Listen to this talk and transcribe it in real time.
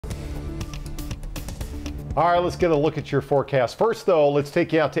All right, let's get a look at your forecast. First, though, let's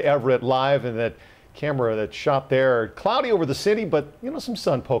take you out to Everett live and that camera that shot there. Cloudy over the city, but some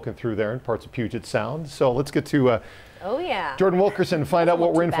sun poking through there in parts of Puget Sound. So let's get to Jordan Wilkerson and find out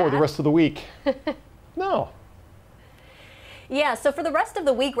what we're in for the rest of the week. No. Yeah, so for the rest of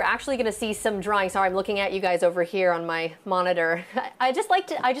the week, we're actually going to see some drying. Sorry, I'm looking at you guys over here on my monitor. I just want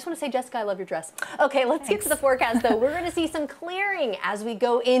to say, Jessica, I love your dress. Okay, let's get to the forecast, though. We're going to see some clearing as we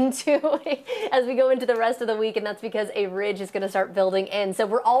go into the rest of the week, and that's because a ridge is going to start building in. So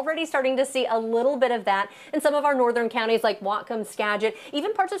we're already starting to see a little bit of that in some of our northern counties like Whatcom, Skagit,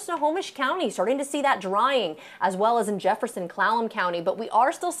 even parts of Snohomish County, starting to see that drying, as well as in Jefferson, Clallam County. But we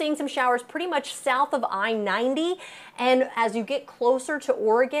are still seeing some showers pretty much south of I-90, and as you get closer to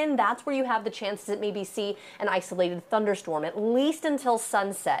Oregon, that's where you have the chance to maybe see an isolated thunderstorm, at least until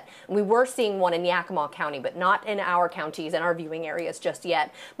sunset. And we were seeing one in Yakima County, but not in our counties and our viewing areas just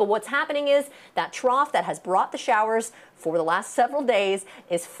yet. But what's happening is that trough that has brought the showers for the last several days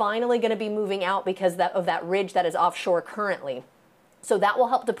is finally going to be moving out because of that ridge that is offshore currently. So that will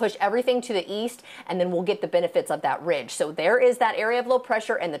help to push everything to the east, and then we'll get the benefits of that ridge. So there is that area of low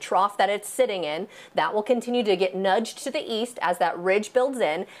pressure and the trough that it's sitting in. That will continue to get nudged to the east as that ridge builds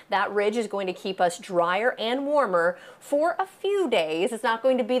in. That ridge is going to keep us drier and warmer for a few days. It's not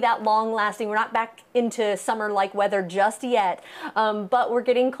going to be that long lasting. We're not back into summer-like weather just yet, but we're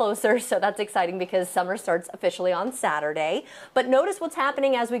getting closer. So that's exciting because summer starts officially on Saturday. But notice what's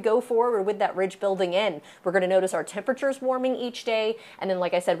happening as we go forward with that ridge building in. We're going to notice our temperatures warming each day. And then,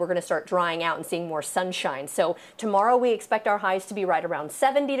 like I said, we're going to start drying out and seeing more sunshine. So tomorrow we expect our highs to be right around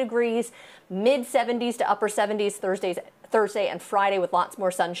 70 degrees, mid 70s to upper 70s Thursday and Friday with lots more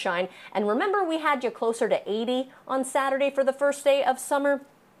sunshine. And remember, we had you closer to 80 on Saturday for the first day of summer.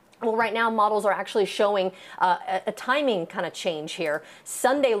 Well, right now, models are actually showing a timing kind of change here.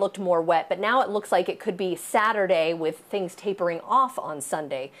 Sunday looked more wet, but now it looks like it could be Saturday with things tapering off on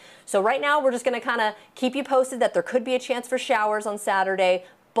Sunday. So right now, we're just going to kind of keep you posted that there could be a chance for showers on Saturday,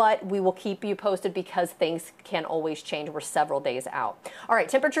 but we will keep you posted because things can always change. We're several days out. All right,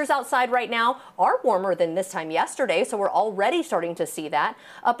 temperatures outside right now are warmer than this time yesterday, so we're already starting to see that.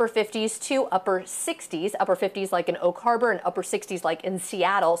 Upper 50s to upper 60s, upper 50s like in Oak Harbor and upper 60s like in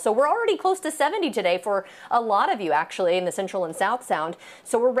Seattle. So we're already close to 70 today for a lot of you actually in the Central and South Sound.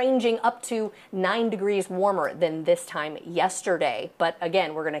 So we're ranging up to 9 degrees warmer than this time yesterday. But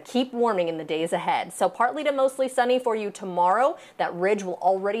again, we're going to keep warming in the days ahead. So partly to mostly sunny for you tomorrow. That ridge will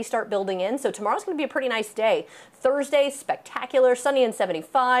already start building in. So tomorrow's going to be a pretty nice day. Thursday, spectacular, sunny and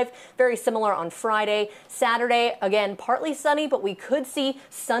 75. Very similar on Friday. Saturday, again, partly sunny, but we could see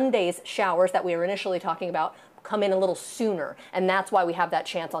Sunday's showers that we were initially talking about come in a little sooner. And that's why we have that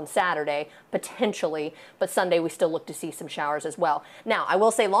chance on Saturday, potentially. But Sunday, we still look to see some showers as well. Now, I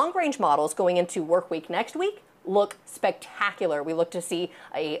will say long range models going into work week next week look spectacular. We look to see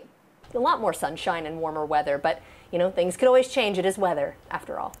a lot more sunshine and warmer weather, but things could always change. It is weather,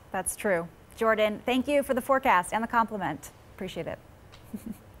 after all. That's true. Jordan, thank you for the forecast and the compliment. Appreciate it.